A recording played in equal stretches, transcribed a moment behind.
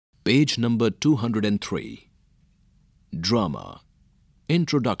Page number 203. Drama.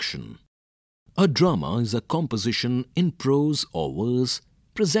 Introduction. A drama is a composition in prose or verse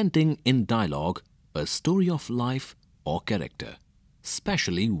presenting in dialogue a story of life or character,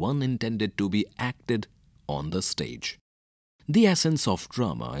 specially one intended to be acted on the stage. The essence of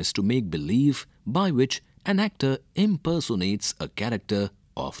drama is to make believe by which an actor impersonates a character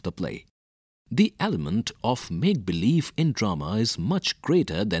of the play. The element of make-believe in drama is much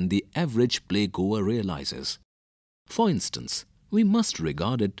greater than the average playgoer realizes. For instance, we must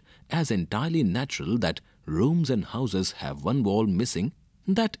regard it as entirely natural that rooms and houses have one wall missing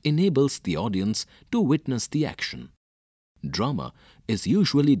that enables the audience to witness the action. Drama is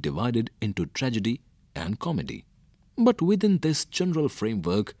usually divided into tragedy and comedy. But within this general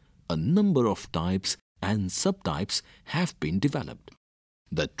framework, a number of types and subtypes have been developed.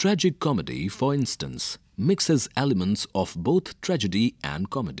 The tragic comedy, for instance, mixes elements of both tragedy and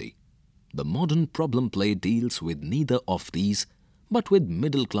comedy. The modern problem play deals with neither of these, but with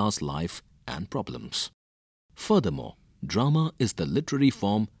middle-class life and problems. Furthermore, drama is the literary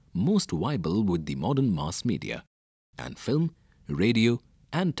form most viable with the modern mass media, and film, radio,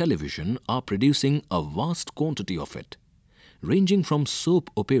 and television are producing a vast quantity of it, ranging from soap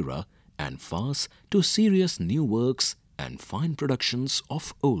opera and farce to serious new works and fine productions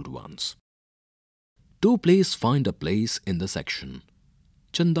of old ones. Two plays find a place in the section.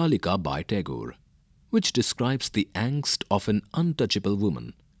 Chandalika by Tagore, which describes the angst of an untouchable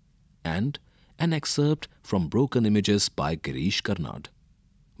woman, and an excerpt from Broken Images by Girish Karnad,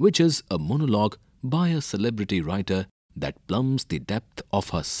 which is a monologue by a celebrity writer that plumbs the depth of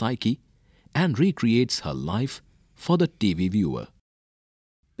her psyche and recreates her life for the TV viewer.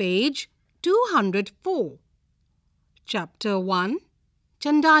 Page 204. Chapter 1.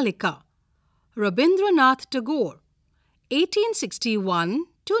 Chandalika. Ravindra Tagore, 1861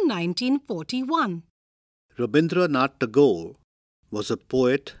 to 1941. Ravindra Tagore was a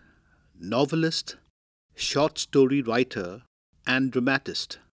poet, novelist, short story writer, and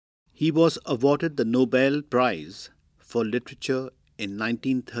dramatist. He was awarded the Nobel Prize for Literature in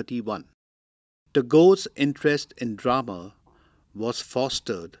 1931. Tagore's interest in drama was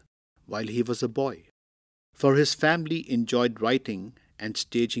fostered while he was a boy, for his family enjoyed writing and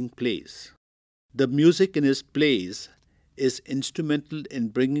staging plays. The music in his plays is instrumental in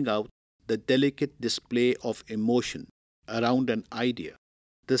bringing out the delicate display of emotion around an idea.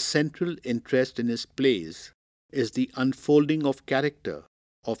 The central interest in his plays is the unfolding of character,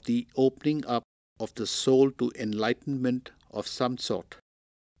 of the opening up of the soul to enlightenment of some sort.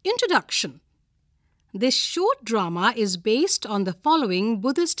 Introduction. This short drama is based on the following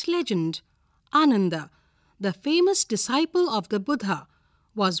Buddhist legend. Ananda, the famous disciple of the Buddha,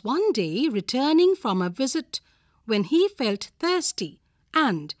 was one day returning from a visit when he felt thirsty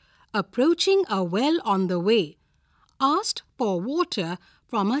and, approaching a well on the way, asked for water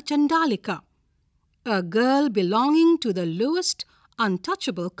from a Chandalika, a girl belonging to the lowest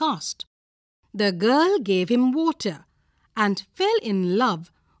untouchable caste. The girl gave him water and fell in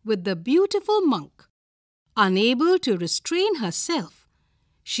love with the beautiful monk. Unable to restrain herself,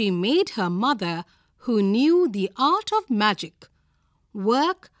 she made her mother, who knew the art of magic,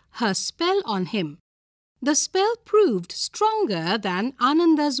 work her spell on him. The spell proved stronger than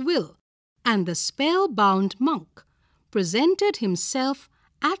Ananda's will, and the spell-bound monk presented himself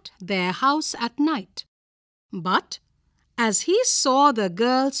at their house at night. But as he saw the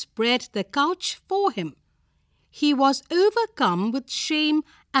girl spread the couch for him, he was overcome with shame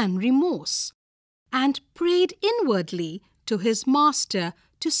and remorse, and prayed inwardly to his master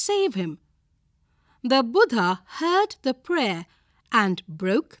to save him. The Buddha heard the prayer and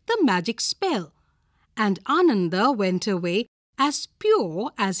broke the magic spell, and Ananda went away as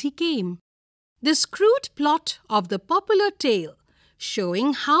pure as he came. This crude plot of the popular tale,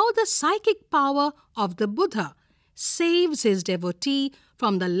 showing how the psychic power of the Buddha saves his devotee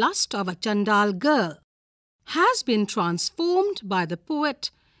from the lust of a Chandal girl, has been transformed by the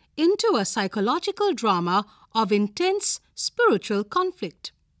poet into a psychological drama of intense spiritual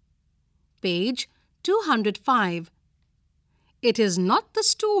conflict. Page 205. It is not the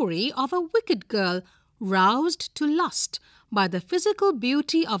story of a wicked girl roused to lust by the physical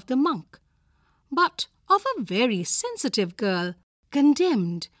beauty of the monk, but of a very sensitive girl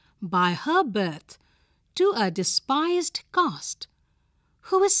condemned by her birth to a despised caste,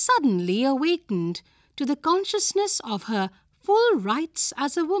 who is suddenly awakened to the consciousness of her full rights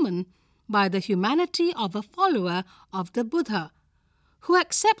as a woman by the humanity of a follower of the Buddha, who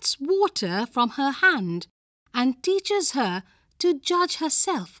accepts water from her hand and teaches her to judge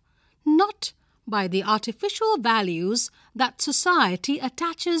herself not by the artificial values that society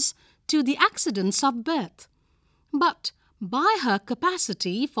attaches to the accidents of birth, but by her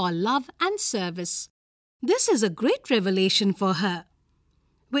capacity for love and service. This is a great revelation for her,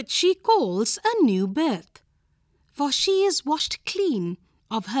 which she calls a new birth, for she is washed clean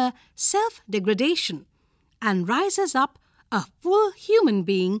of her self-degradation and rises up a full human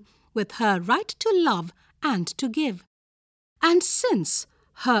being with her right to love and to give. And since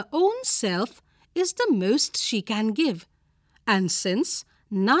her own self is the most she can give, and since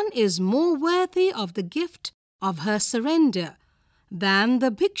none is more worthy of the gift of her surrender than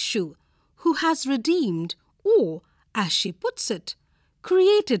the bhikshu who has redeemed, or, as she puts it,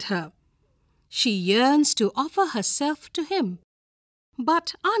 created her, she yearns to offer herself to him.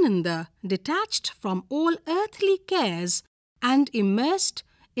 But Ananda, detached from all earthly cares and immersed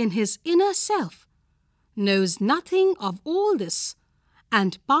in his inner self, knows nothing of all this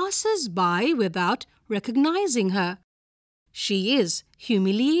and passes by without recognizing her. She is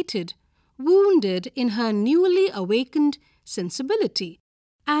humiliated, wounded in her newly awakened sensibility,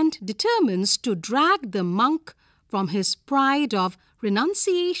 and determines to drag the monk from his pride of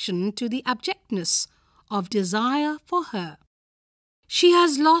renunciation to the abjectness of desire for her. She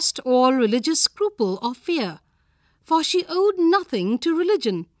has lost all religious scruple or fear, for she owed nothing to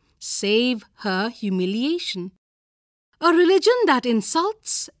religion save her humiliation. A religion that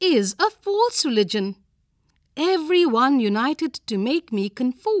insults is a false religion. Every one united to make me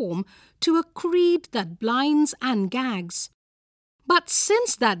conform to a creed that blinds and gags. But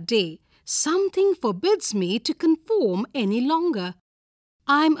since that day, something forbids me to conform any longer.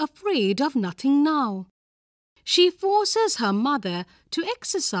 I am afraid of nothing now. She forces her mother to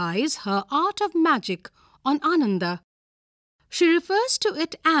exercise her art of magic on Ananda. She refers to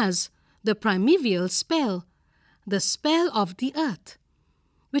it as the primeval spell, the spell of the earth,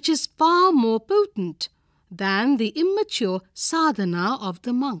 which is far more potent than the immature sadhana of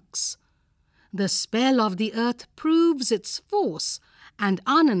the monks. The spell of the earth proves its force, and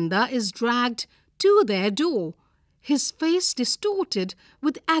Ananda is dragged to their door, his face distorted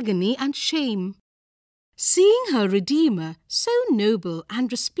with agony and shame. Seeing her Redeemer so noble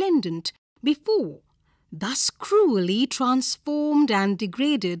and resplendent before, thus cruelly transformed and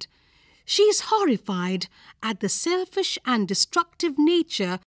degraded, she is horrified at the selfish and destructive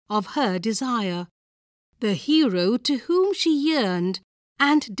nature of her desire. The hero to whom she yearned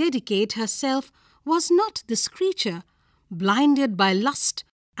and dedicated herself was not this creature, blinded by lust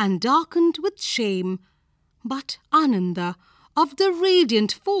and darkened with shame, but Ananda of the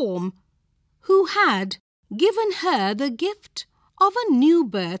radiant form, who had given her the gift of a new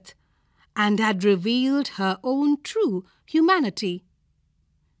birth and had revealed her own true humanity.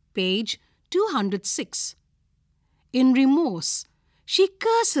 Page 206. In remorse, she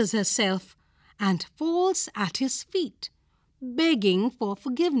curses herself and falls at his feet, begging for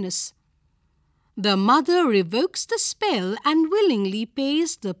forgiveness. The mother revokes the spell and willingly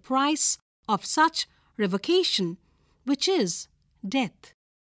pays the price of such revocation, which is death.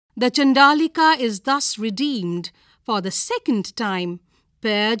 The Chandalika is thus redeemed for the second time,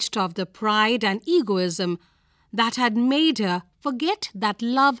 purged of the pride and egoism that had made her forget that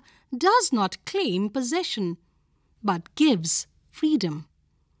love does not claim possession, but gives freedom.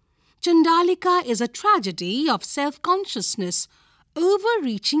 Chandalika is a tragedy of self-consciousness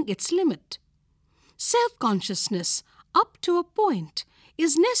overreaching its limit. Self-consciousness, up to a point,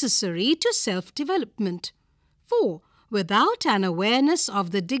 is necessary to self-development, for without an awareness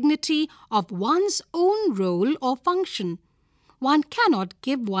of the dignity of one's own role or function, one cannot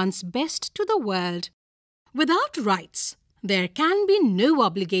give one's best to the world. Without rights, there can be no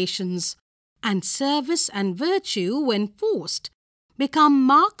obligations, and service and virtue, when forced, become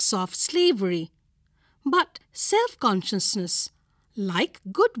marks of slavery. But self-consciousness, like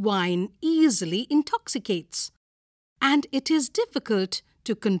good wine, easily intoxicates, and it is difficult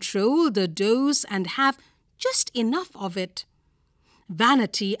to control the dose and have just enough of it.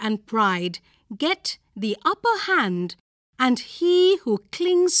 Vanity and pride get the upper hand, and he who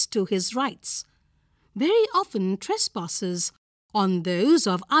clings to his rights very often trespasses on those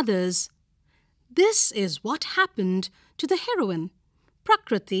of others. This is what happened to the heroine.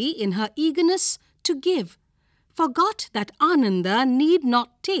 Prakriti, in her eagerness to give, forgot that Ananda need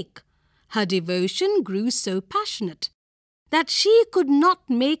not take. Her devotion grew so passionate that she could not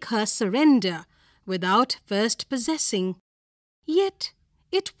make her surrender without first possessing. Yet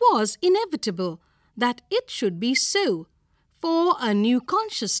it was inevitable that it should be so, for a new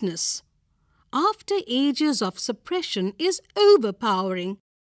consciousness, after ages of suppression, is overpowering,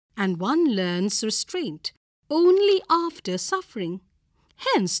 and one learns restraint only after suffering.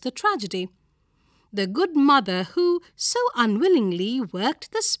 Hence the tragedy. the good mother who so unwillingly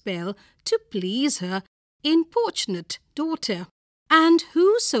worked the spell to please her importunate daughter, and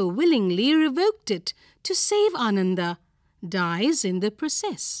who so willingly revoked it to save Ananda, dies in the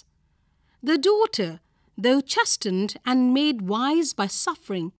process. The daughter, though chastened and made wise by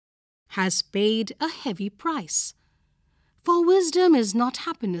suffering, has paid a heavy price. For wisdom is not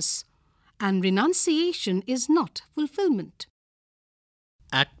happiness, and renunciation is not fulfillment.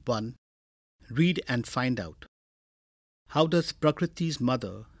 Act 1. Read and find out. How does Prakriti's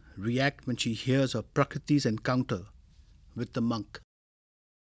mother react when she hears of Prakriti's encounter with the monk?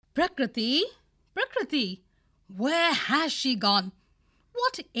 Prakriti, Prakriti, where has she gone?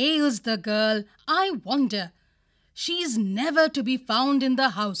 What ails the girl, I wonder? She's never to be found in the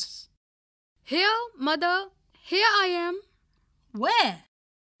house. Here, mother, here I am. Where?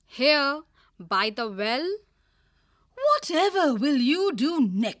 Here, by the well. Whatever will you do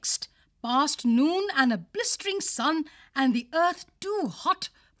next? Past noon and a blistering sun and the earth too hot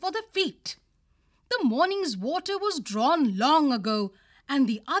for the feet. The morning's water was drawn long ago, and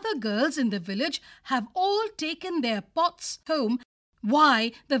the other girls in the village have all taken their pots home.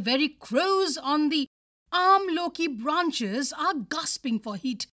 Why, the very crows on the amloki branches are gasping for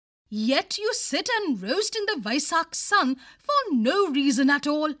heat. Yet you sit and roast in the Vaisak sun for no reason at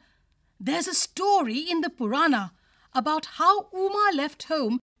all. There's a story in the Purana about how Uma left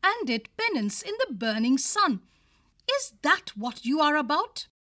home and did penance in the burning sun. Is that what you are about?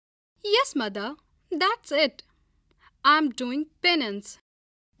 Yes, mother, that's it. I'm doing penance.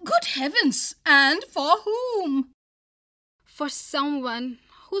 Good heavens! And for whom? For someone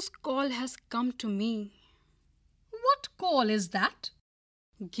whose call has come to me. What call is that?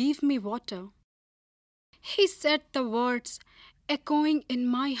 Give me water. He said the words echoing in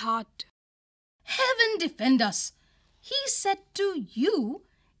my heart. Heaven defend us! He said to you,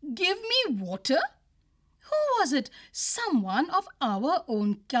 give me water? Who was it? Someone of our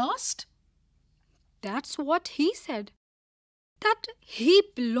own caste? That's what he said. That he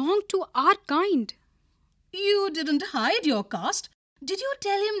belonged to our kind. You didn't hide your caste. Did you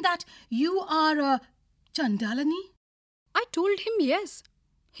tell him that you are a Chandalini? I told him yes.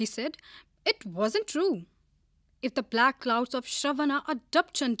 He said it wasn't true. If the black clouds of Shravana are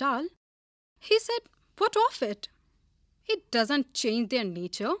dubbed Chandal, he said, what of it? It doesn't change their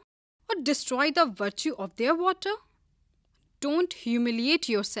nature or destroy the virtue of their water. Don't humiliate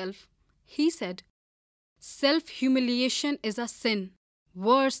yourself, he said. Self-humiliation is a sin,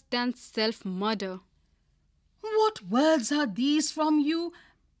 worse than self-murder. What words are these from you?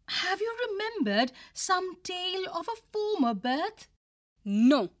 Have you remembered some tale of a former birth?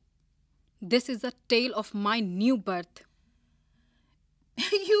 No, this is a tale of my new birth.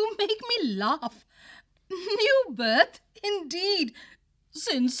 You make me laugh. New birth, indeed.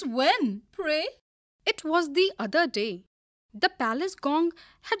 Since when, pray? It was the other day. The palace gong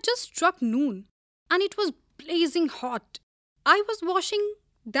had just struck noon, and it was blazing hot. I was washing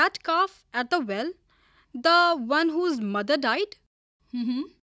that calf at the well, the one whose mother died.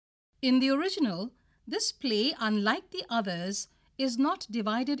 In the original, this play, unlike the others, is not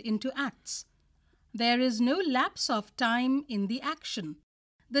divided into acts. There is no lapse of time in the action.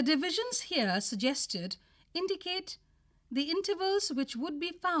 The divisions here suggested indicate the intervals which would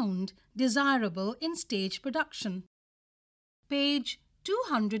be found desirable in stage production. Page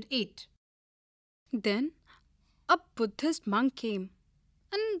 208. Then a Buddhist monk came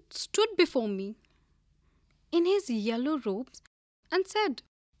and stood before me in his yellow robes and said,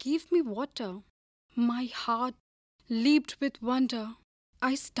 "Give me water." My heart leaped with wonder.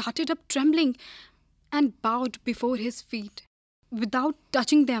 I started up trembling and bowed before his feet without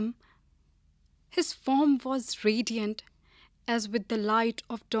touching them. His form was radiant as with the light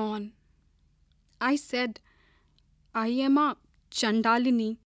of dawn. I said, "I am a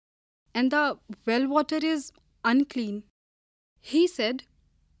Chandalini and the well water is unclean." He said,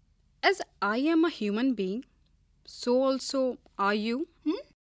 "As I am a human being, so also are you.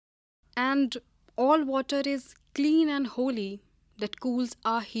 And all water is clean and holy that cools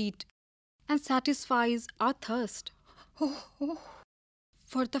our heat and satisfies our thirst."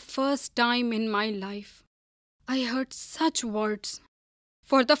 For the first time in my life, I heard such words.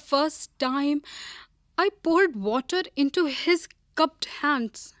 For the first time, I poured water into his cupped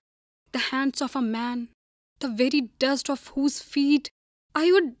hands, the hands of a man, the very dust of whose feet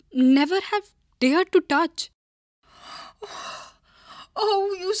I would never have dared to touch.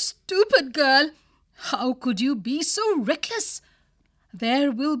 Oh, you stupid girl! How could you be so reckless?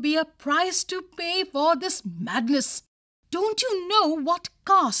 There will be a price to pay for this madness. Don't you know what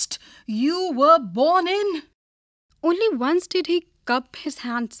caste you were born in? Only once did he cup his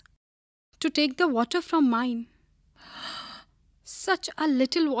hands. to take the water from mine. Such a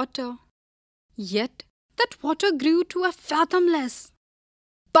little water. Yet that water grew to a fathomless,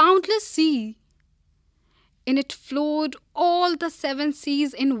 boundless sea. In it flowed all the 7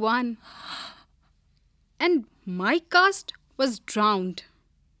 seas in one. And my caste was drowned,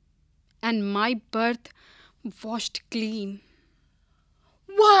 and my birth washed clean.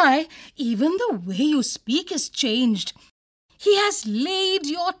 Why, even the way you speak is changed. He has laid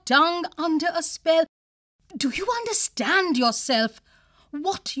your tongue under a spell. Do you understand yourself?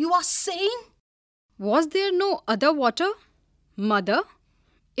 What you are saying? Was there no other water, mother,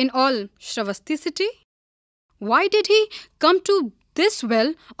 in all Shravasti city? Why did he come to this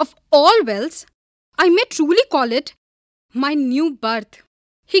well of all wells? I may truly call it my new birth.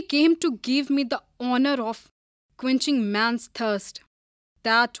 He came to give me the honor of quenching man's thirst.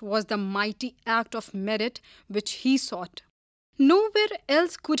 That was the mighty act of merit which he sought. Nowhere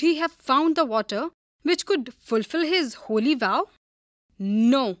else could he have found the water which could fulfill his holy vow.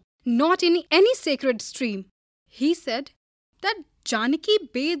 No, not in any sacred stream. He said that Janaki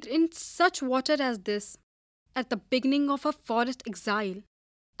bathed in such water as this at the beginning of her forest exile,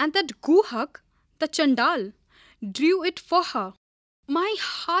 and that Guhak, the Chandal, drew it for her. My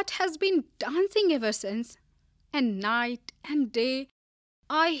heart has been dancing ever since, and night and day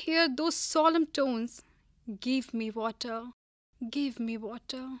I hear those solemn tones. Give me water, give me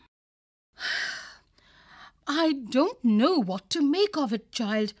water. I don't know what to make of it,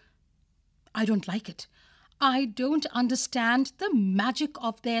 child. I don't like it. I don't understand the magic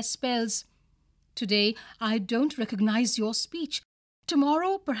of their spells. Today, I don't recognize your speech.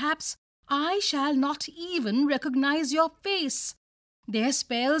 Tomorrow, perhaps, I shall not even recognize your face. Their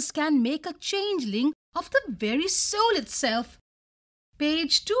spells can make a changeling of the very soul itself.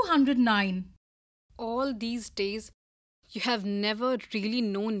 Page 209. All these days, you have never really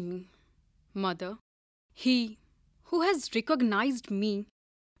known me, mother. He who has recognized me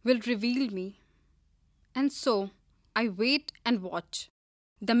will reveal me. And so, I wait and watch.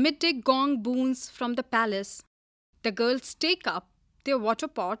 The midday gong boons from the palace. The girls take up their water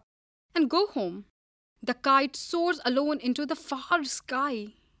pot and go home. The kite soars alone into the far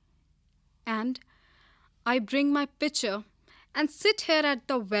sky. And I bring my pitcher and sit here at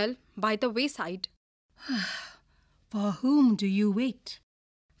the well by the wayside. For whom do you wait?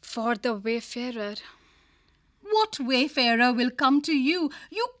 For the wayfarer. What wayfarer will come to you,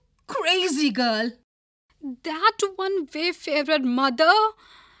 you crazy girl? That one wayfarer, mother.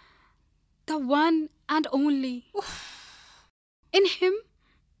 The one and only. In him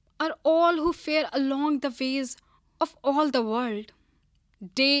are all who fare along the ways of all the world.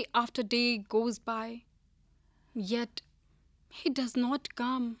 Day after day goes by, yet he does not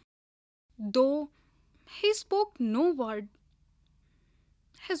come, though he spoke no word.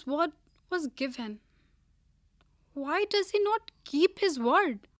 His word was given. Why does he not keep his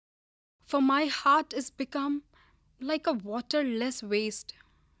word? For my heart is become like a waterless waste,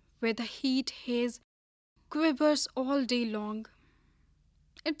 where the heat haze quivers all day long.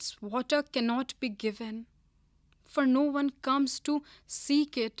 Its water cannot be given, for no one comes to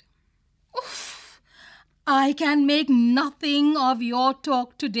seek it. Oof! I can make nothing of your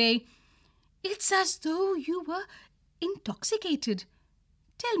talk today. It's as though you were intoxicated.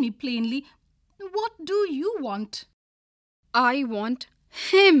 Tell me plainly, what do you want? I want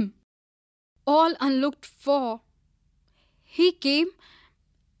him, all unlooked for. He came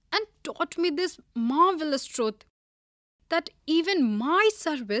and taught me this marvelous truth, that even my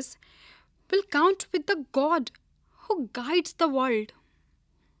service will count with the God who guides the world.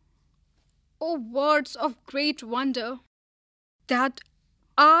 Oh, words of great wonder, that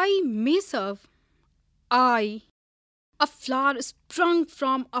I may serve. I, a flower sprung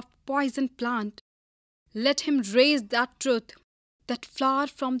from a poison plant. Let him raise that truth, that flower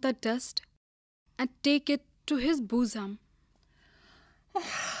from the dust, and take it to his bosom.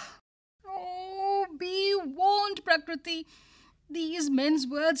 Oh, be warned, Prakriti. These men's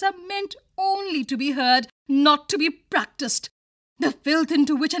words are meant only to be heard, not to be practiced. The filth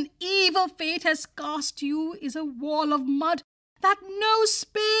into which an evil fate has cast you is a wall of mud that no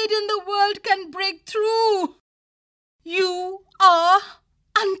spade in the world can break through. You are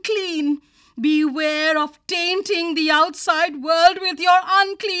unclean. Beware of tainting the outside world with your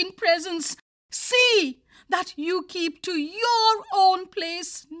unclean presence. See that you keep to your own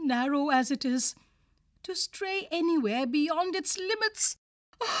place, narrow as it is. To stray anywhere beyond its limits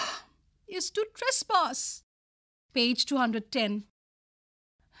is to trespass. Page 210.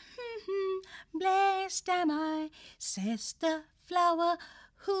 Blessed am I, says the flower,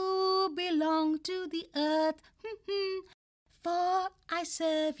 who belong to the earth. For I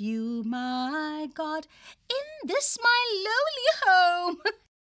serve you, my God, in this my lowly home.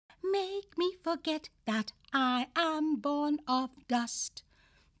 Make me forget that I am born of dust,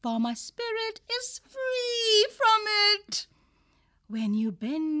 for my spirit is free from it. When you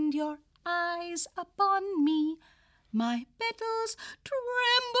bend your eyes upon me, my petals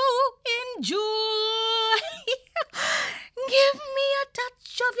tremble in joy. Give me a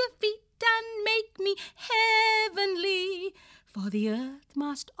touch of your feet and make me heavenly, for the earth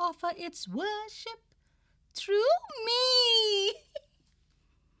must offer its worship through me.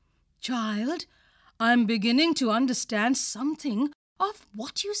 Child, I'm beginning to understand something of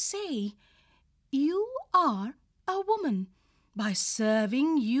what you say. You are a woman. By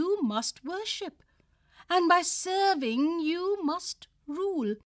serving, you must worship, and by serving, you must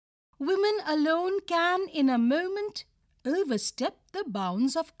rule. Women alone can, in a moment, overstep the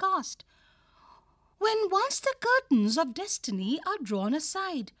bounds of caste. When once the curtains of destiny are drawn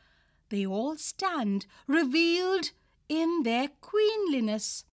aside, they all stand revealed in their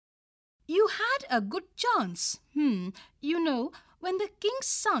queenliness. You had a good chance. You know, when the king's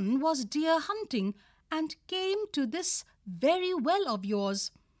son was deer hunting and came to this very well of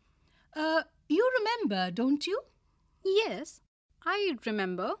yours. You remember, don't you? Yes, I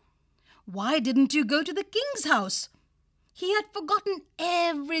remember. Why didn't you go to the king's house? He had forgotten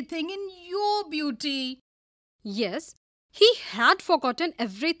everything in your beauty. Yes, he had forgotten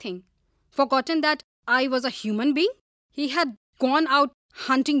everything. Forgotten that I was a human being. He had gone out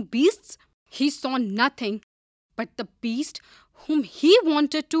hunting beasts. He saw nothing but the beast whom he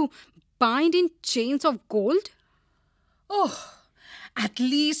wanted to bind in chains of gold. Oh, at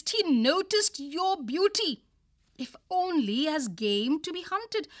least he noticed your beauty, if only as game to be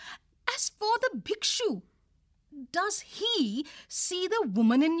hunted. As for the bhikshu, does he see the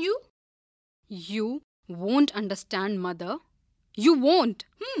woman in you? You won't understand, Mother. You won't.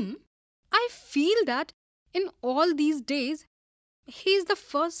 I feel that in all these days, he is the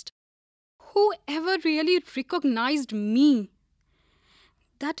first who ever really recognized me.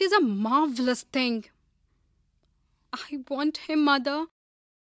 That is a marvelous thing. I want him, Mother.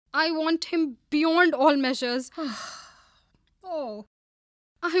 I want him beyond all measures. Oh,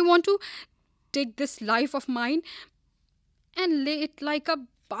 I want to take this life of mine and lay it like a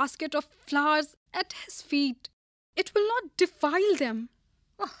basket of flowers at his feet. It will not defile them.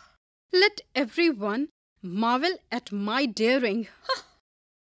 Let everyone marvel at my daring.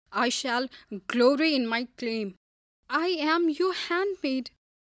 I shall glory in my claim. I am your handmaid.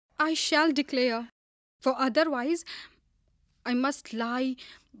 I shall declare. For otherwise, I must lie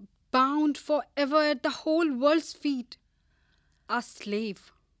bound forever at the whole world's feet. A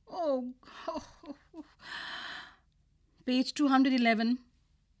slave. oh. Page 211.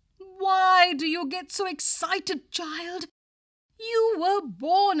 Why do you get so excited, child? You were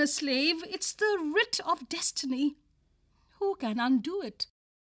born a slave. It's the writ of destiny. Who can undo it?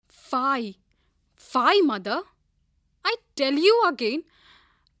 Fie, Mother. I tell you again,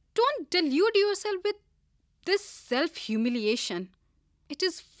 don't delude yourself with this self-humiliation. It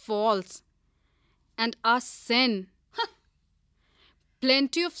is false and a sin.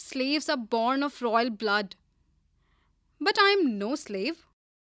 Plenty of slaves are born of royal blood. But I am no slave.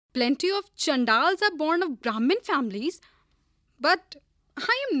 Plenty of Chandals are born of Brahmin families. But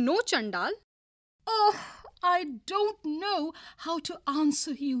I am no Chandal. Oh, I don't know how to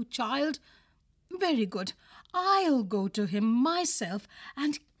answer you, child. Very good. I'll go to him myself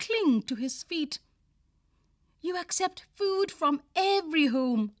and cling to his feet. You accept food from every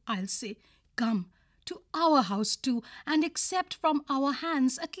home, I'll say. Come to our house too and accept from our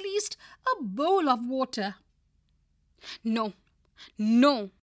hands at least a bowl of water. No,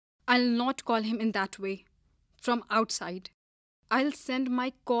 I'll not call him in that way. From outside, I'll send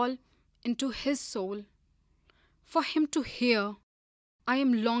my call into his soul. For him to hear, I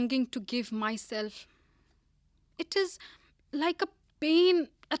am longing to give myself. It is like a pain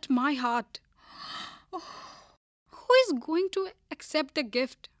at my heart. Who is going to accept the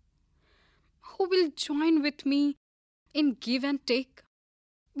gift? Who will join with me in give and take?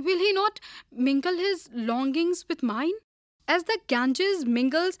 Will he not mingle his longings with mine, as the Ganges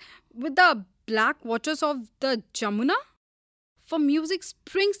mingles with the black waters of the Jamuna? For music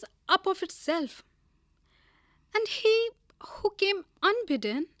springs up of itself. And he who came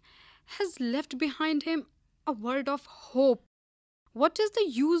unbidden has left behind him a word of hope. What is the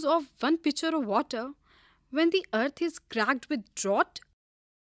use of one pitcher of water when the earth is cracked with drought?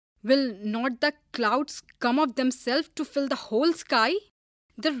 Will not the clouds come of themselves to fill the whole sky?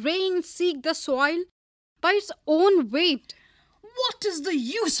 The rain seek the soil by its own weight. What is the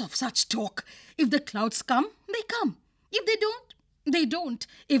use of such talk? If the clouds come, they come. If they don't, they don't.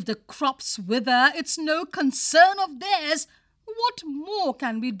 If the crops wither, it's no concern of theirs. What more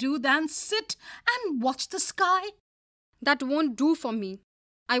can we do than sit and watch the sky? That won't do for me.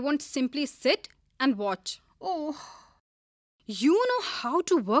 I won't simply sit and watch. Oh, You know how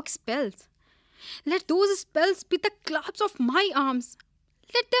to work spells. Let those spells be the claps of my arms.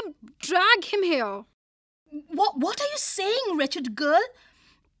 Let them drag him here. what are you saying, wretched girl?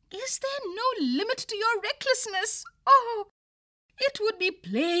 Is there no limit to your recklessness? Oh, it would be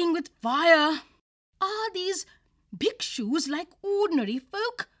playing with fire. Are these bhikshus like ordinary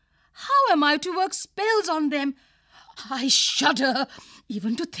folk? How am I to work spells on them? I shudder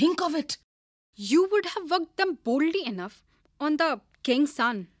even to think of it. You would have worked them boldly enough on the king's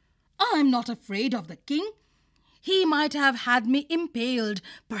son. I'm not afraid of the king. He might have had me impaled,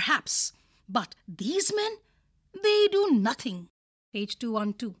 perhaps. But these men, they do nothing. Page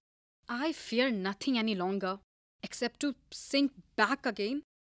 212. I fear nothing any longer, except to sink back again,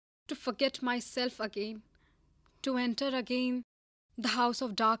 to forget myself again, to enter again the house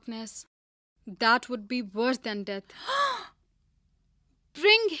of darkness. That would be worse than death.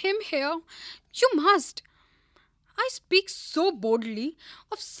 Bring him here. You must. I speak so boldly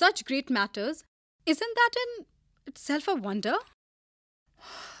of such great matters. Isn't that in itself a wonder?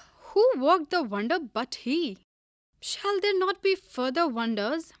 Who worked the wonder but he? Shall there not be further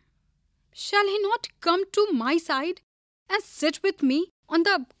wonders? Shall he not come to my side and sit with me on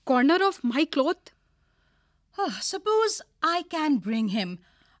the corner of my cloth? Suppose I can bring him.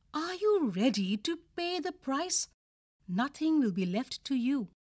 Are you ready to pay the price? Nothing will be left to you.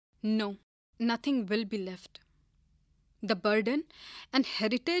 No, nothing will be left. The burden and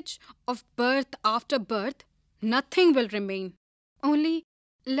heritage of birth after birth, nothing will remain. Only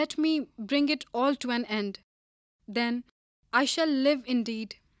let me bring it all to an end. Then I shall live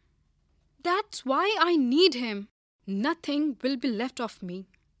indeed. That's why I need him. Nothing will be left of me.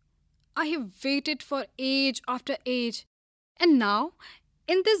 I have waited for age after age, and now,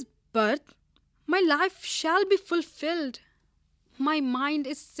 in this birth, my life shall be fulfilled. My mind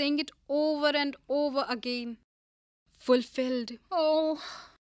is saying it over and over again. Fulfilled. Oh,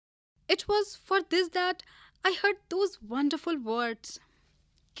 It was for this that I heard those wonderful words.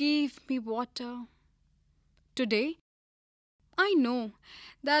 Give me water. Today, I know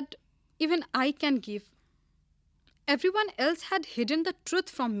that even I can give. Everyone else had hidden the truth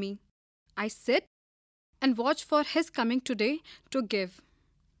from me. I sit and watch for his coming today to give.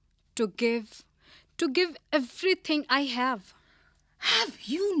 To give everything I have. have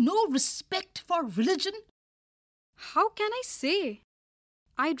you no respect for religion? How can I say?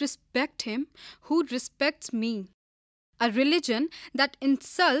 I respect him who respects me. A religion that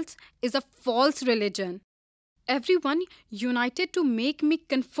insults is a false religion. Everyone united to make me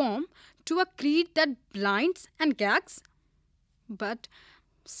conform to a creed that blinds and gags. But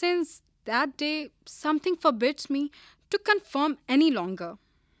since that day, something forbids me to conform any longer.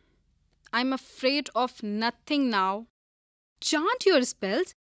 I'm afraid of nothing now. Chant your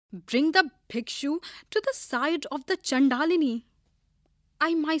spells. Bring the bhikshu to the side of the Chandalini.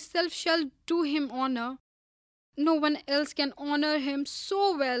 I myself shall do him honor. No one else can honor him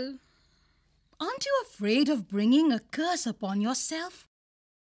so well. Aren't you afraid of bringing a curse upon yourself?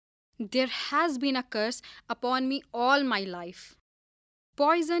 There has been a curse upon me all my life.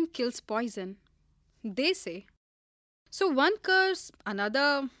 Poison kills poison, they say. So one curse,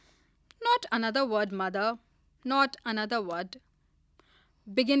 another. Not another word, mother. Not another word.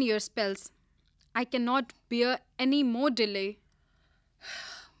 Begin your spells. I cannot bear any more delay.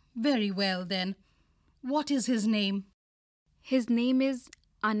 Very well then. What is his name? His name is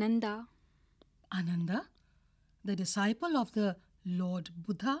Ananda. Ananda? The disciple of the Lord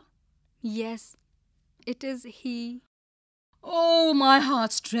Buddha? Yes, it is he. Oh, my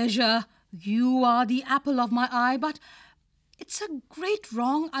heart's treasure, you are the apple of my eye, but it's a great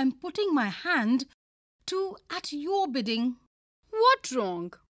wrong I'm putting my hand to at your bidding. What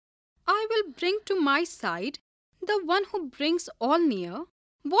wrong? I will bring to my side the one who brings all near.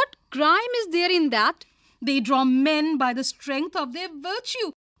 What crime is there in that? They draw men by the strength of their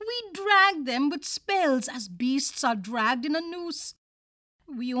virtue. We drag them with spells as beasts are dragged in a noose.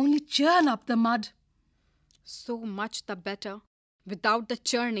 We only churn up the mud. So much the better. Without the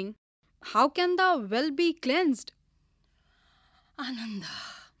churning, how can the well be cleansed? Ananda,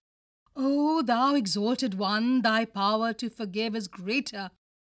 O thou exalted one, thy power to forgive is greater,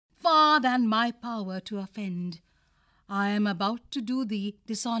 far than my power to offend. I am about to do thee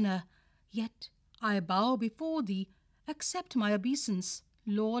dishonour, yet I bow before thee. Accept my obeisance,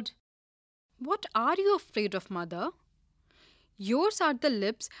 Lord. What are you afraid of, mother? Yours are the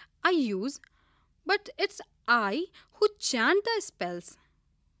lips I use But it's I who chant the spells.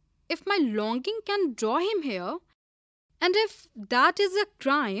 If my longing can draw him here, and if that is a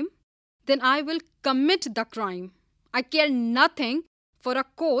crime, then I will commit the crime. I care nothing for a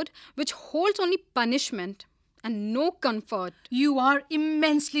code which holds only punishment and no comfort. You are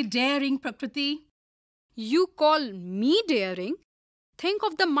immensely daring, Prakriti. You call me daring? Think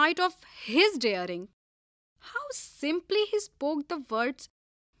of the might of his daring. How simply he spoke the words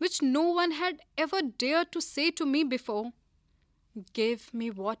which no one had ever dared to say to me before. Give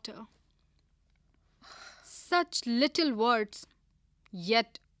me water. Such little words,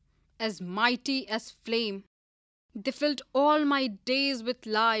 yet as mighty as flame. They filled all my days with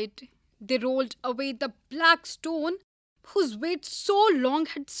light. They rolled away the black stone whose weight so long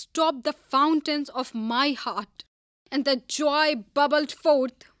had stopped the fountains of my heart, and the joy bubbled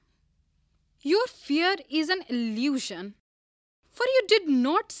forth. Your fear is an illusion, for you did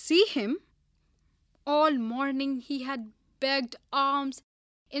not see him. All morning he had begged alms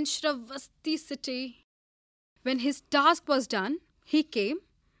in Shravasti city. When his task was done, he came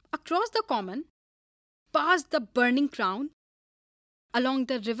across the common, past the burning crown, along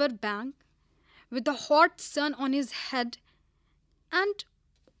the river bank, with the hot sun on his head, and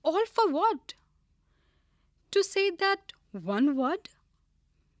all for what? To say that one word,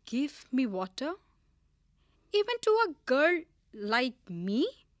 give me water, even to a girl like me?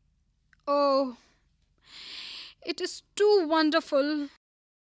 Oh, it is too wonderful.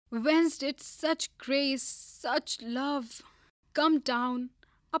 Whence did such grace, such love come down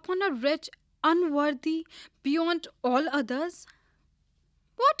upon a wretch unworthy beyond all others?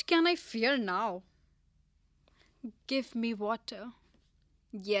 What can I fear now? Give me water.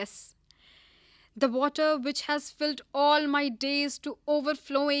 Yes, the water which has filled all my days to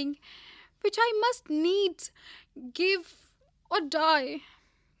overflowing, which I must needs give or die.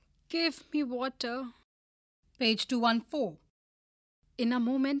 Give me water. Page 214. In a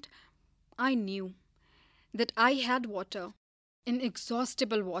moment, I knew that I had water,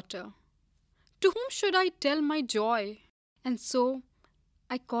 inexhaustible water. To whom should I tell my joy? And so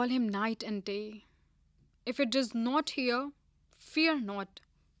I call him night and day. If it does not hear, fear not.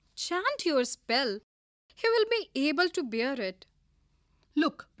 Chant your spell. He will be able to bear it.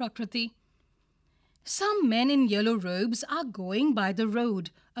 Look, Prakriti. Some men in yellow robes are going by the road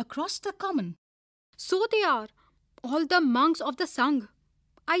across the common. So they are, all the monks of the Sangh.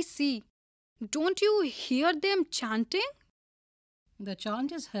 I see. Don't you hear them chanting? The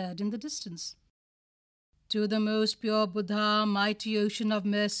chant is heard in the distance. To the most pure Buddha, mighty ocean of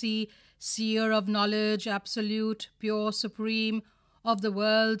mercy, seer of knowledge, absolute, pure, supreme, of the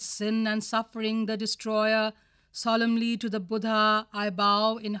world's sin and suffering, the destroyer, solemnly to the Buddha I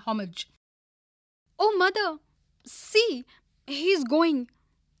bow in homage. Oh, mother, see, he is going.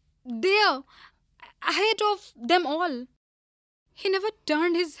 There, ahead of them all. He never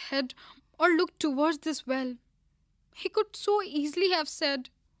turned his head or looked towards this well. He could so easily have said,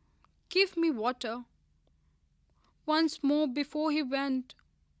 give me water. Once more before he went,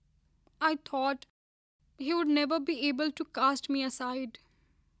 I thought he would never be able to cast me aside.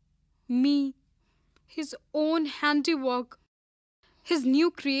 Me, his own handiwork, his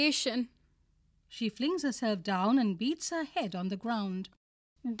new creation. She flings herself down and beats her head on the ground.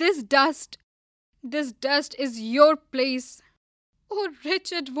 This dust is your place. Oh,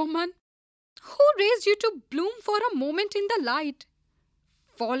 wretched woman, who raised you to bloom for a moment in the light?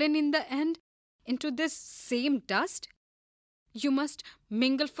 Fallen in the end into this same dust? You must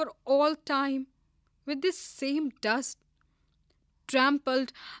mingle for all time with this same dust,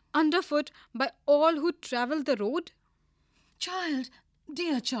 trampled underfoot by all who travel the road? Child,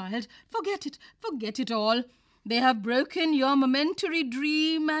 dear child, forget it all. They have broken your momentary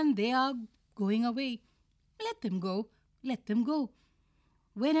dream and they are going away. Let them go, let them go.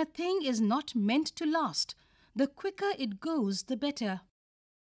 When a thing is not meant to last, the quicker it goes, the better.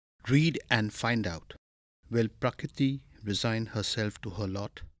 Read and find out. Will Prakriti resign herself to her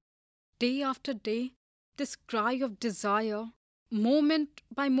lot? Day after day, this cry of desire, moment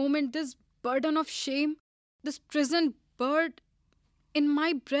by moment, this burden of shame, this prisoned bird in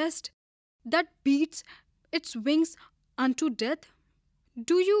my breast that beats its wings unto death.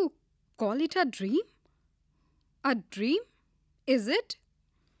 Do you call it a dream? A dream, is it?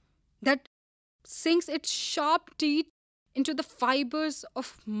 That sinks its sharp teeth into the fibers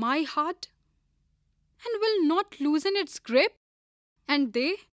of my heart and will not loosen its grip? And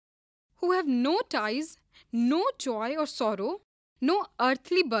they, who have no ties, no joy or sorrow, no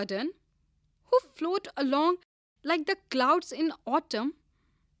earthly burden, who float along like the clouds in autumn,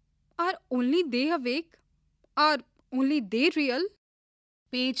 are only they awake? Are only they real?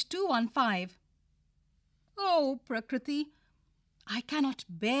 Page 215. Oh, Prakriti, I cannot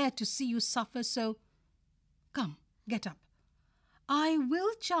bear to see you suffer so. Come, get up. I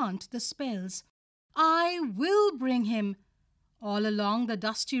will chant the spells. I will bring him. All along the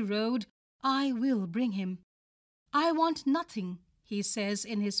dusty road, I will bring him. I want nothing, he says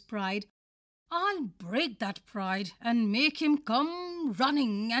in his pride. I'll break that pride and make him come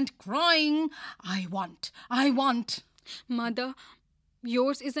running and crying, I want, I want. Mother,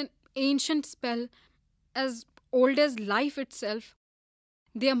 yours is an ancient spell, as old as life itself.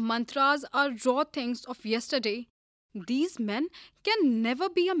 Their mantras are raw things of yesterday. These men can never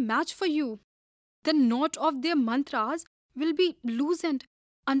be a match for you. The knot of their mantras will be loosened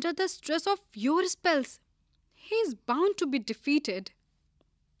under the stress of your spells. He is bound to be defeated.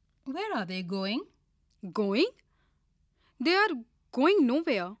 Where are they going? Going? They are going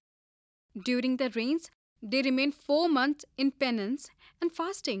nowhere. During the rains, they remain 4 months in penance and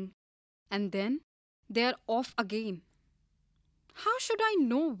fasting. And then they are off again. How should I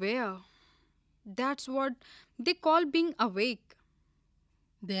know where? That's what they call being awake.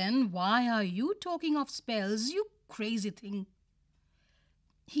 Then why are you talking of spells, you crazy thing?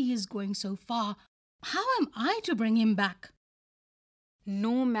 He is going so far. How am I to bring him back?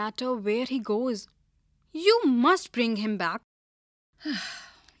 No matter where he goes, you must bring him back.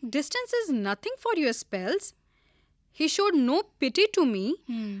 Distance is nothing for your spells. He showed no pity to me.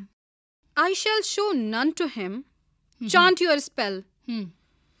 I shall show none to him. Chant your spell.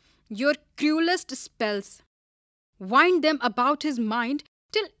 Your cruelest spells. Wind them about his mind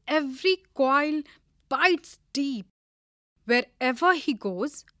till every coil bites deep. Wherever he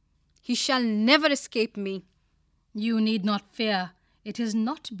goes, he shall never escape me. You need not fear. It is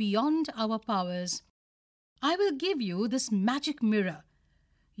not beyond our powers. I will give you this magic mirror.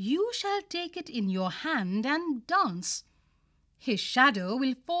 You shall take it in your hand and dance. His shadow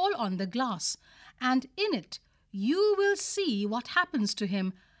will fall on the glass, and in it you will see what happens to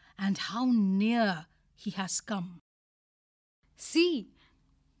him and how near he has come. See,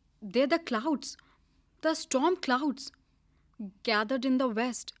 they're the clouds, the storm clouds, gathered in the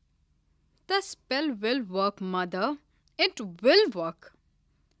west. The spell will work, Mother. It will work.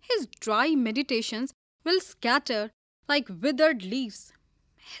 His dry meditations will scatter like withered leaves.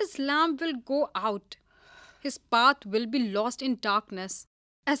 His lamp will go out. His path will be lost in darkness,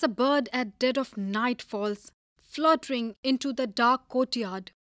 as a bird at dead of night falls, fluttering into the dark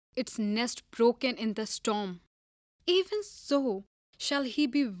courtyard, its nest broken in the storm. Even so shall he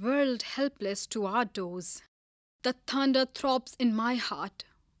be whirled helpless to our doors. The thunder throbs in my heart.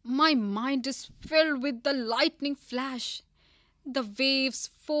 My mind is filled with the lightning flash. The waves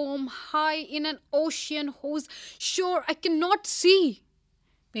foam high in an ocean whose shore I cannot see.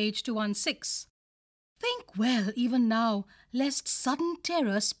 Page 216. Think well even now, lest sudden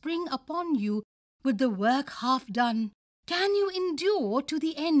terror spring upon you with the work half done. Can you endure to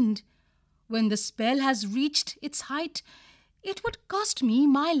the end? When the spell has reached its height, it would cost me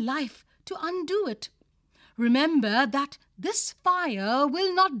my life to undo it. Remember that this fire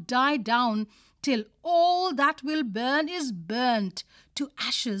will not die down till all that will burn is burnt to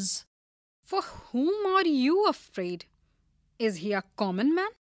ashes. For whom are you afraid? Is he a common man?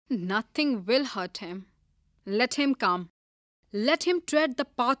 Nothing will hurt him. Let him come. Let him tread the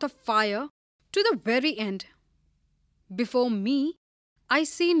path of fire to the very end. Before me, I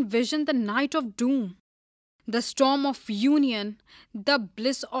see in vision the night of doom, the storm of union, the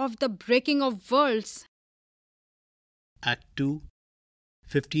bliss of the breaking of worlds. Act 2.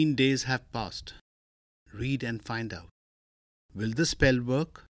 15 days have passed. Read and find out. Will the spell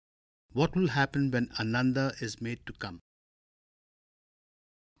work? What will happen when Ananda is made to come?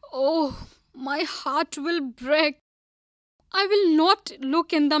 Oh, my heart will break. I will not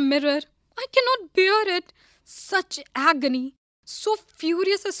look in the mirror. I cannot bear it. Such agony, so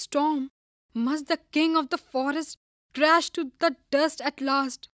furious a storm. Must the king of the forest crash to the dust at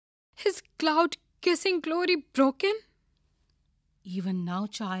last, his cloud-kissing glory broken? Even now,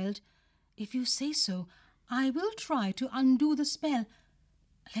 child, if you say so, I will try to undo the spell.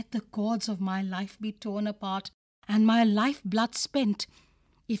 Let the cords of my life be torn apart and my life-blood spent,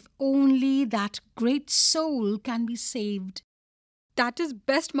 if only that great soul can be saved. That is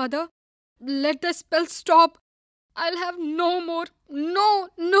best, Mother. Let the spell stop. I'll have no more. No,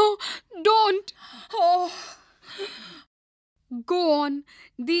 don't. Oh. Go on.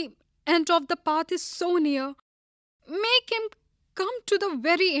 The end of the path is so near. Make him come to the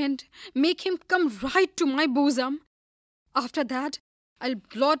very end. Make him come right to my bosom. After that, I'll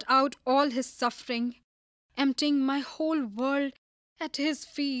blot out all his suffering, emptying my whole world at his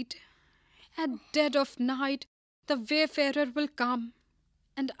feet. At dead of night, the wayfarer will come.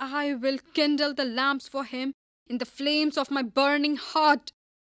 and I will kindle the lamps for him in the flames of my burning heart.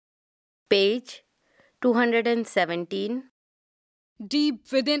 Page 217.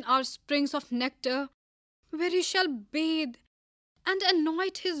 Deep within are springs of nectar, where he shall bathe and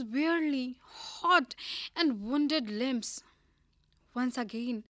anoint his weary, hot, and wounded limbs. Once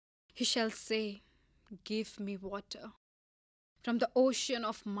again he shall say, "Give me water from the ocean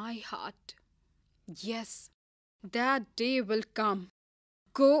of my heart." Yes, that day will come.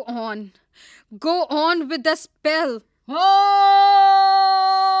 Go on with the spell. Oh,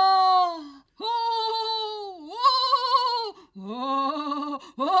 oh, oh, oh,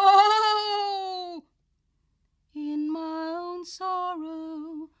 oh. In my own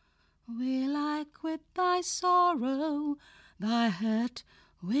sorrow will I quit thy sorrow, thy hurt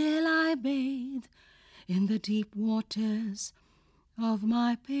will I bathe in the deep waters of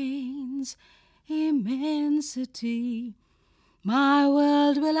my pain's immensity. My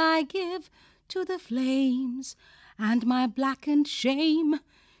world will I give to the flames, and my blackened shame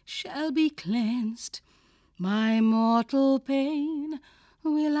shall be cleansed. My mortal pain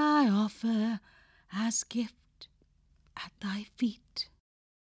will I offer as gift at thy feet.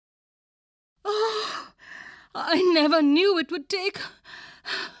 Oh, I never knew it would take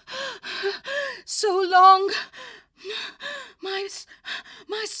so long. My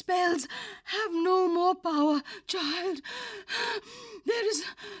spells have no more power, child. There is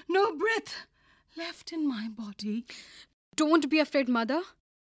no breath left in my body. Don't be afraid, mother.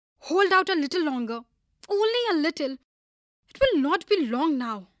 Hold out a little longer. Only a little. It will not be long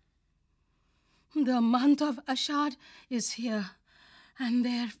now. The month of Ashad is here, and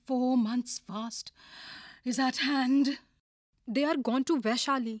their 4 months' fast is at hand. They are gone to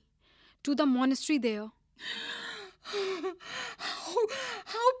Vaishali, to the monastery there.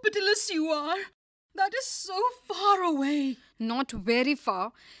 How pitiless you are. That is so far away. Not very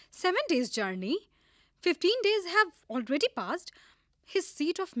far. 7 days' journey. 15 days have already passed. His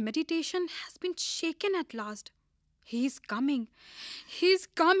seat of meditation has been shaken at last. He is coming. He is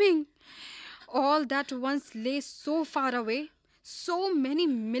coming. All that once lay so far away, so many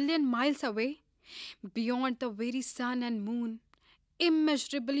million miles away, beyond the very sun and moon,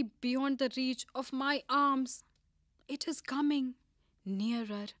 immeasurably beyond the reach of my arms. It is coming,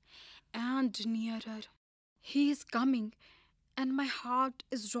 nearer and nearer. He is coming, and my heart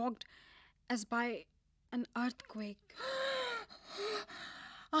is rocked as by an earthquake.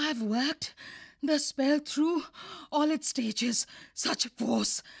 I have worked the spell through all its stages. Such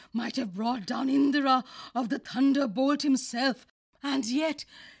force might have brought down Indra of the thunderbolt himself, and yet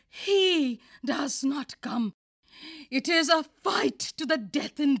he does not come. It is a fight to the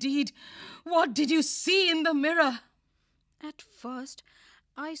death indeed. What did you see in the mirror? At first,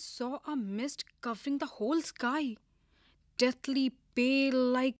 I saw a mist covering the whole sky, deathly pale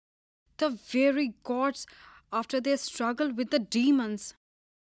like the very gods after their struggle with the demons.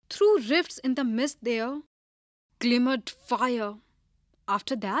 Through rifts in the mist there glimmered fire.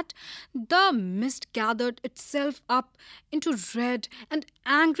 After that, the mist gathered itself up into red and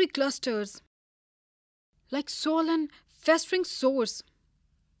angry clusters, like sullen, festering sores.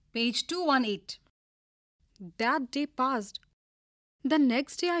 Page 218. That day passed. The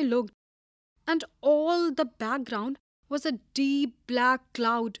next day I looked, and all the background was a deep black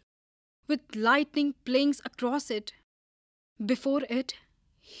cloud with lightning playing across it. Before it,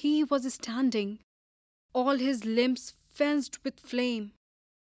 he was standing, all his limbs fenced with flame.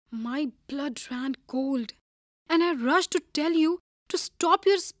 My blood ran cold, and I rushed to tell you to stop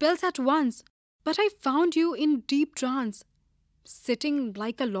your spells at once. But I found you in deep trance, sitting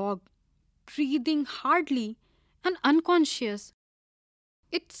like a log, breathing hardly and unconscious.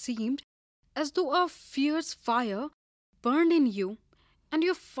 It seemed as though a fierce fire burned in you, and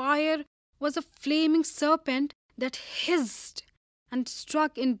your fire was a flaming serpent that hissed and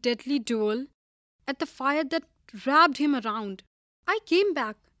struck in deadly duel at the fire that wrapped him around. I came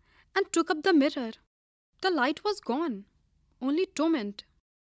back and took up the mirror. The light was gone. Only torment,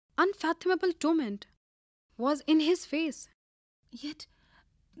 unfathomable torment, was in his face. Yet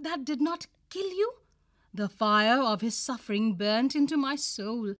that did not kill you. The fire of his suffering burnt into my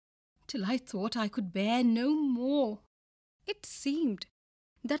soul, till I thought I could bear no more. It seemed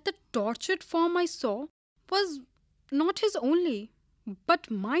that the tortured form I saw was not his only,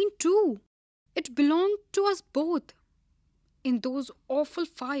 but mine too. It belonged to us both. In those awful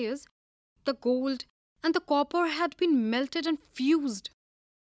fires, the gold and the copper had been melted and fused.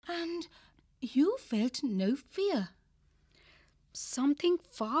 And you felt no fear? Something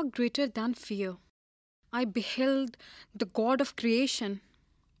far greater than fear. I beheld the God of creation,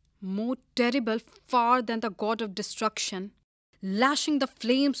 more terrible far than the God of destruction, lashing the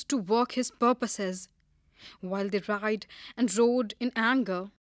flames to work his purposes. While they ride and rode in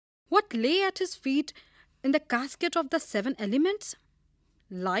anger, what lay at his feet in the casket of the seven elements?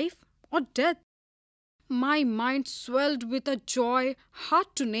 Life or death? My mind swelled with a joy hard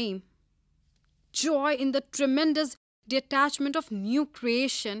to name. Joy in the tremendous detachment of new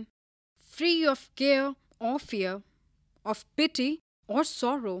creation, free of care or fear, of pity or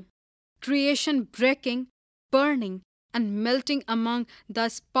sorrow. Creation breaking, burning, and melting among the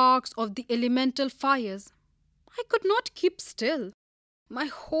sparks of the elemental fires. I could not keep still. My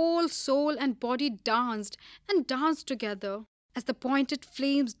whole soul and body danced and danced together as the pointed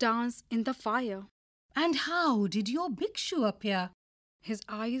flames dance in the fire. And how did your bhikshu appear? His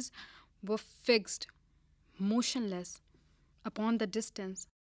eyes were fixed, motionless, upon the distance,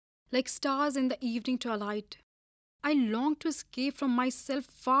 like stars in the evening twilight. I longed to escape from myself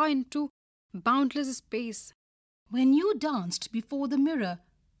far into boundless space. When you danced before the mirror,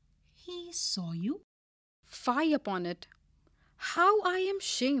 he saw you? Fie upon it! How I am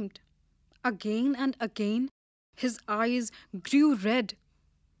shamed! Again and again his eyes grew red,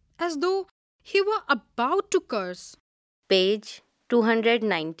 as though he were about to curse. Page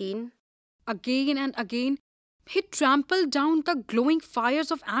 219. Again and again he trampled down the glowing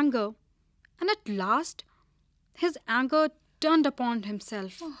fires of anger, and at last his anger turned upon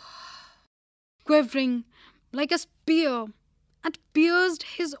himself, quivering like a spear, and pierced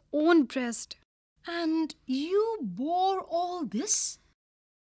his own breast. And you bore all this?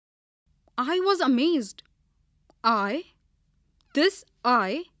 I was amazed. I,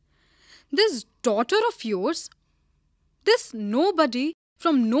 this daughter of yours, this nobody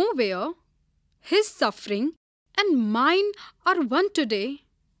from nowhere, his suffering and mine are one today.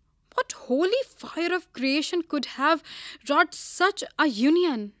 What holy fire of creation could have wrought such a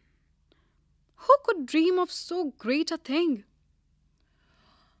union? Who could dream of so great a thing?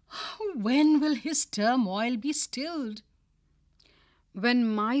 When will his turmoil be stilled? When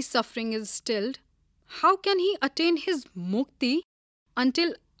my suffering is stilled, how can he attain his mukti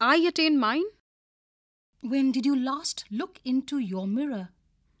until I attain mine? When did you last look into your mirror?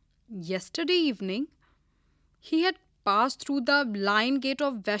 Yesterday evening. He had passed through the lion gate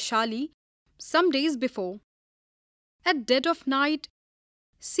of Vaishali some days before. At dead of night,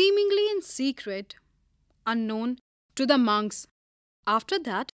 seemingly in secret, unknown to the monks. After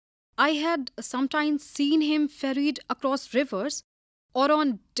that, I had sometimes seen him ferried across rivers or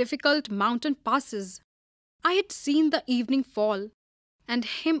on difficult mountain passes. I had seen the evening fall, and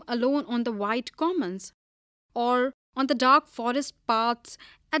him alone on the wide commons, or on the dark forest paths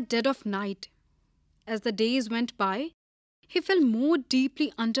at dead of night. As the days went by, he fell more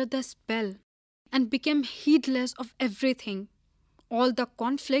deeply under the spell and became heedless of everything, all the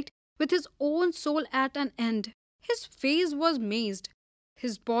conflict with his own soul at an end. His face was mazed,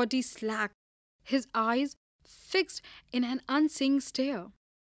 his body slack, his eyes fixed in an unseeing stare,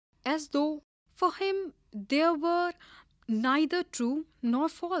 as though for him there were neither true nor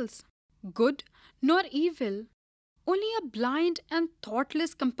false, good nor evil, only a blind and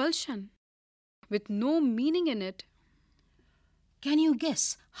thoughtless compulsion, with no meaning in it. Can you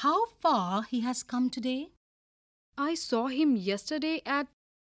guess how far he has come today? I saw him yesterday at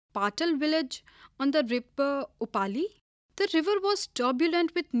Patal village on the river Upali. The river was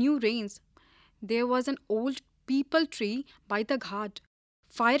turbulent with new rains. There was an old peepal tree by the ghat,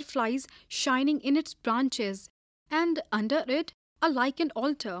 fireflies shining in its branches, and under it a lichened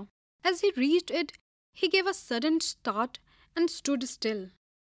altar. As he reached it, he gave a sudden start and stood still.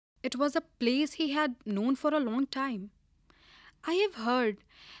 It was a place he had known for a long time. I have heard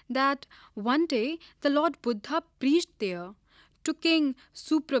that one day the Lord Buddha preached there to King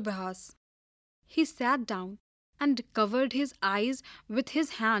Suprabhas. He sat down and covered his eyes with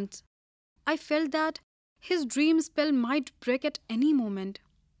his hands. I felt that his dream spell might break at any moment.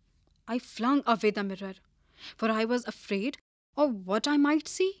 I flung away the mirror, for I was afraid of what I might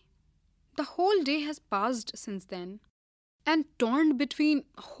see. The whole day has passed since then, and torn between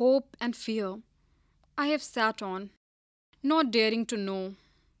hope and fear, I have sat on, not daring to know.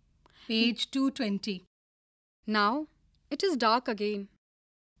 Page 220. Now it is dark again.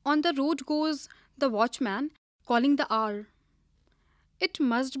 On the road goes the watchman calling the hour. It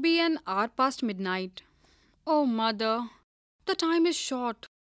must be an hour past midnight. Oh, mother, the time is short,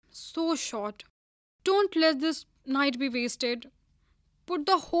 so short. Don't let this night be wasted. Put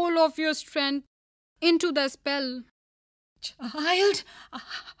the whole of your strength into the spell. Child,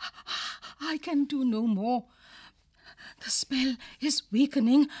 I can do no more. The spell is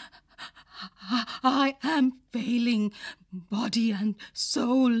weakening. I am failing, body and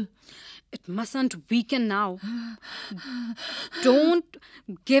soul. It mustn't weaken now. Don't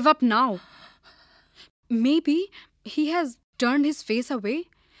give up now. Maybe he has turned his face away.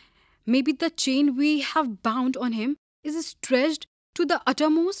 Maybe the chain we have bound on him is stretched to the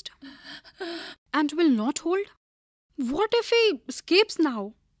uttermost and will not hold. What if he escapes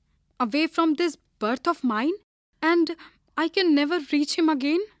now, away from this birth of mine, and I can never reach him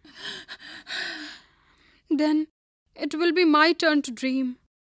again? Then it will be my turn to dream,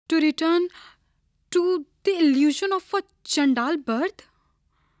 to return to the illusion of a Chandal birth.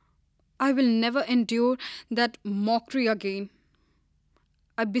 I will never endure that mockery again.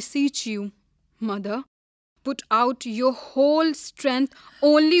 I beseech you, Mother, put out your whole strength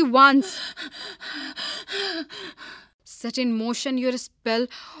only once. Set in motion your spell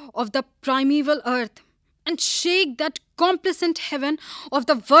of the primeval earth and shake that complacent heaven of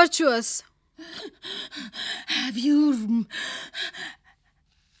the virtuous. Have you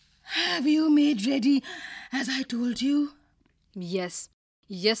made ready as I told you? Yes,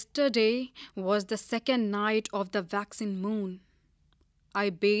 yesterday was the second night of the waxing moon. I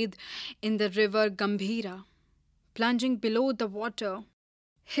bathed in the river Gambhira, plunging below the water.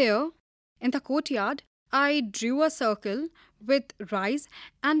 Here, in the courtyard, I drew a circle with rice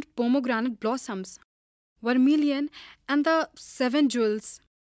and pomegranate blossoms, vermilion and the 7 jewels.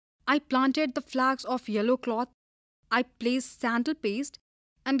 I planted the flags of yellow cloth. I placed sandal paste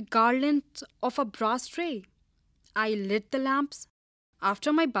and garlands of a brass tray. I lit the lamps.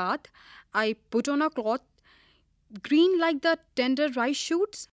 After my bath, I put on a cloth green like the tender rice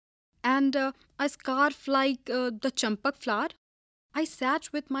shoots and a scarf like the champak flower. I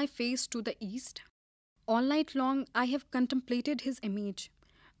sat with my face to the east. All night long I have contemplated his image.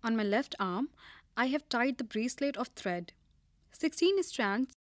 On my left arm, I have tied the bracelet of thread, 16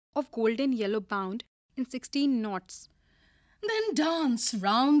 strands of golden yellow bound in 16 knots. Then dance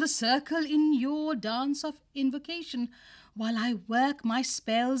round the circle in your dance of invocation while I work my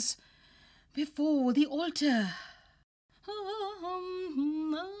spells before the altar.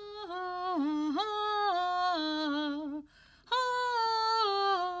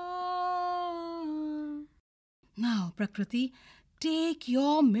 Now, Prakriti, take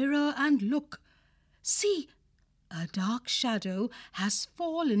your mirror and look. See, a dark shadow has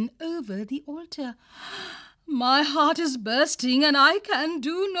fallen over the altar. My heart is bursting and I can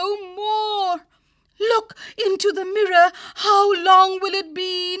do no more. Look into the mirror. How long will it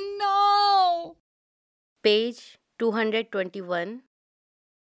be now? Page 221.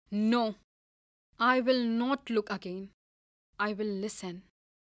 No, I will not look again. I will listen.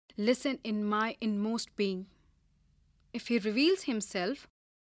 Listen in my inmost being. If he reveals himself,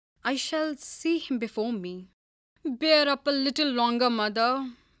 I shall see him before me. Bear up a little longer, Mother.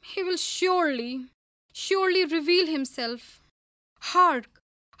 He will surely reveal himself. Hark,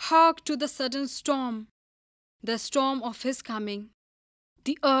 hark to the sudden storm, the storm of his coming.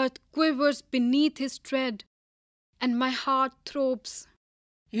 The earth quivers beneath his tread, and my heart throbs.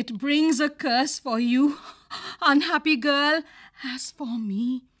 It brings a curse for you, unhappy girl. As for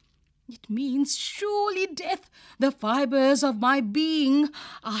me, it means surely death. The fibers of my being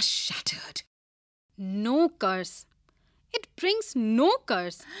are shattered. No curse. It brings no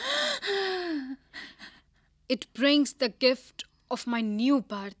curse. It brings the gift of my new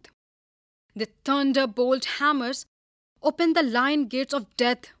birth. The thunderbolt hammers open the lion gates of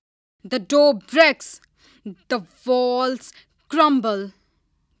death. The door breaks. The walls crumble.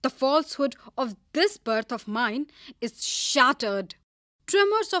 The falsehood of this birth of mine is shattered.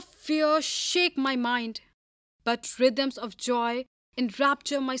 Tremors of fear shake my mind, but rhythms of joy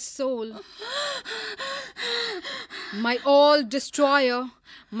enrapture my soul. My all-destroyer,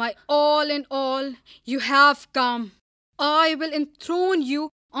 my all-in-all, you have come. I will enthrone you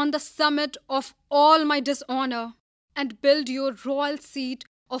on the summit of all my dishonor and build your royal seat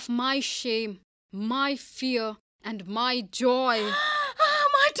of my shame, my fear, and my joy.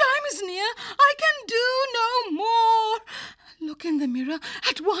 My time is near. I can do no more. Look in the mirror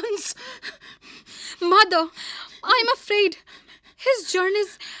at once. Mother, I'm afraid his journey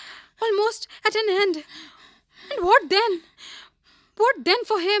is almost at an end. And what then? What then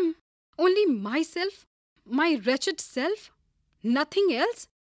for him? Only myself? My wretched self? Nothing else?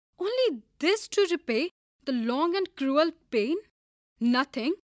 Only this to repay the long and cruel pain?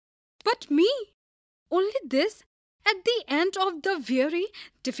 Nothing but me? Only this at the end of the weary,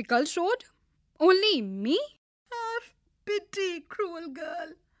 difficult road? Only me? Have pity, cruel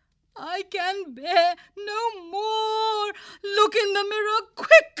girl. I can bear no more. Look in the mirror,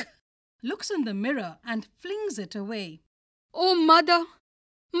 quick! Looks in the mirror and flings it away. Oh, Mother!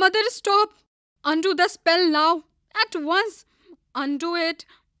 Mother, stop! Undo the spell now! At once! Undo it!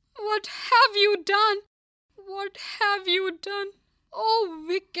 What have you done? What have you done? Oh,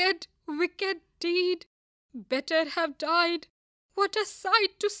 wicked, wicked deed! Better have died. What a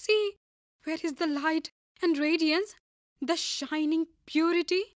sight to see! Where is the light and radiance, the shining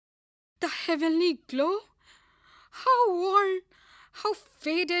purity, the heavenly glow? How worn, how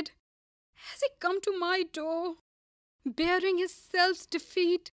faded has he come to my door, bearing his self's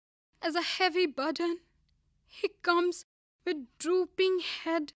defeat as a heavy burden. He comes with drooping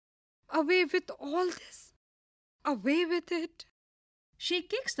head, away with all this, away with it. She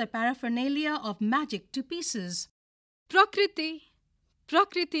kicks the paraphernalia of magic to pieces. Prakriti,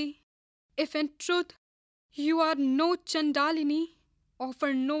 Prakriti, if in truth you are no Chandalini,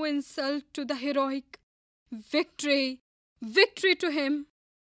 offer no insult to the heroic. Victory, victory to him.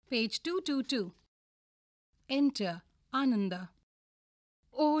 Page 222. Enter Ananda.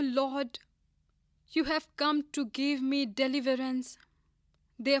 O Lord, you have come to give me deliverance.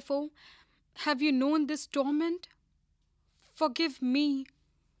 Therefore, have you known this torment? Forgive me,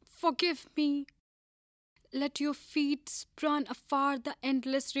 forgive me. Let your feet spurn afar the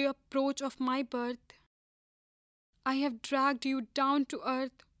endless reproach of my birth. I have dragged you down to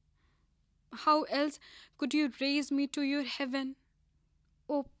earth. How else could you raise me to your heaven?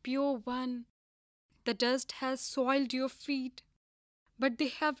 O pure one, the dust has soiled your feet, but they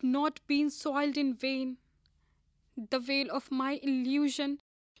have not been soiled in vain. The veil of my illusion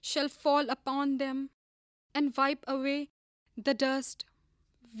shall fall upon them and wipe away the dust.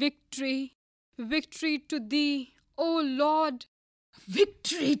 Victory, victory to thee, O Lord.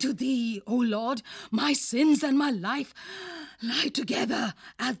 Victory to thee, O Lord! My sins and my life lie together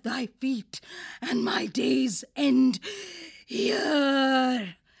at thy feet, and my days end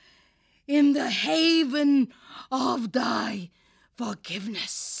here, in the haven of thy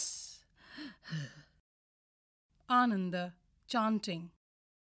forgiveness. Ananda chanting.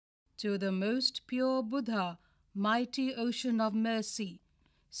 To the most pure Buddha, mighty ocean of mercy,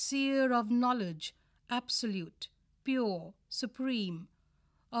 seer of knowledge, absolute, pure, supreme,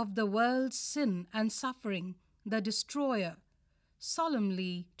 of the world's sin and suffering, the destroyer,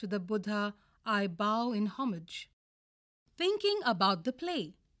 solemnly to the Buddha I bow in homage. Thinking about the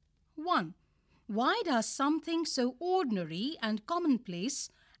play. 1. Why does something so ordinary and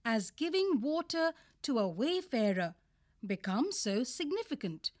commonplace as giving water to a wayfarer become so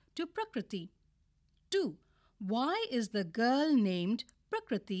significant to Prakriti? 2. Why is the girl named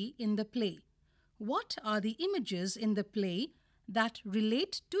Prakriti in the play? What are the images in the play that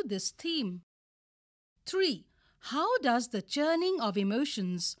relate to this theme? 3. How does the churning of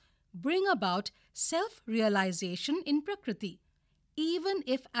emotions bring about self-realization in Prakriti, even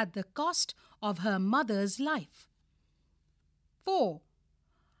if at the cost of her mother's life? 4.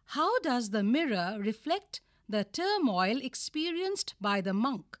 How does the mirror reflect the turmoil experienced by the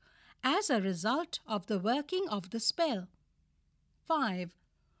monk as a result of the working of the spell? 5.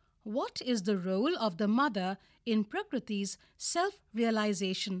 What is the role of the mother in Prakriti's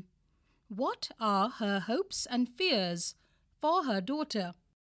self-realization? What are her hopes and fears for her daughter?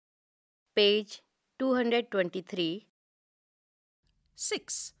 Page 223.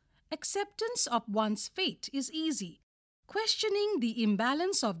 6. Acceptance of one's fate is easy. Questioning the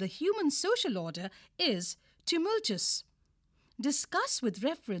imbalance of the human social order is tumultuous. Discuss with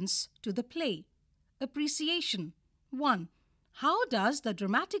reference to the play. Appreciation. 1. How does the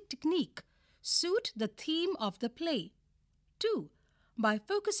dramatic technique suit the theme of the play? 2. By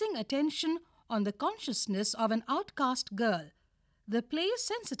focusing attention on the consciousness of an outcast girl, the play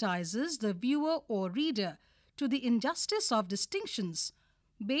sensitizes the viewer or reader to the injustice of distinctions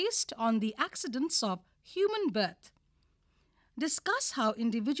based on the accidents of human birth. Discuss how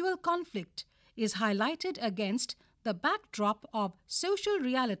individual conflict is highlighted against the backdrop of social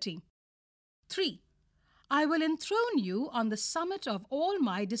reality. 3. I will enthrone you on the summit of all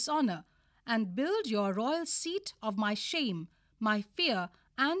my dishonor and build your royal seat of my shame, my fear,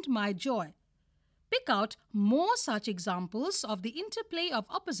 and my joy. Pick out more such examples of the interplay of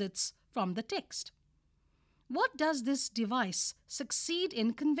opposites from the text. What does this device succeed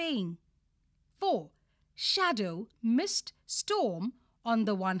in conveying? 4. Shadow, mist, storm on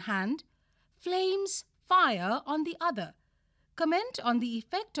the one hand, flames, fire on the other. Comment on the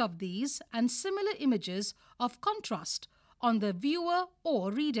effect of these and similar images of contrast on the viewer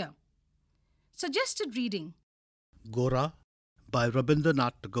or reader. Suggested reading. Gora by Ravindra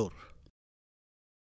Nath Tagore.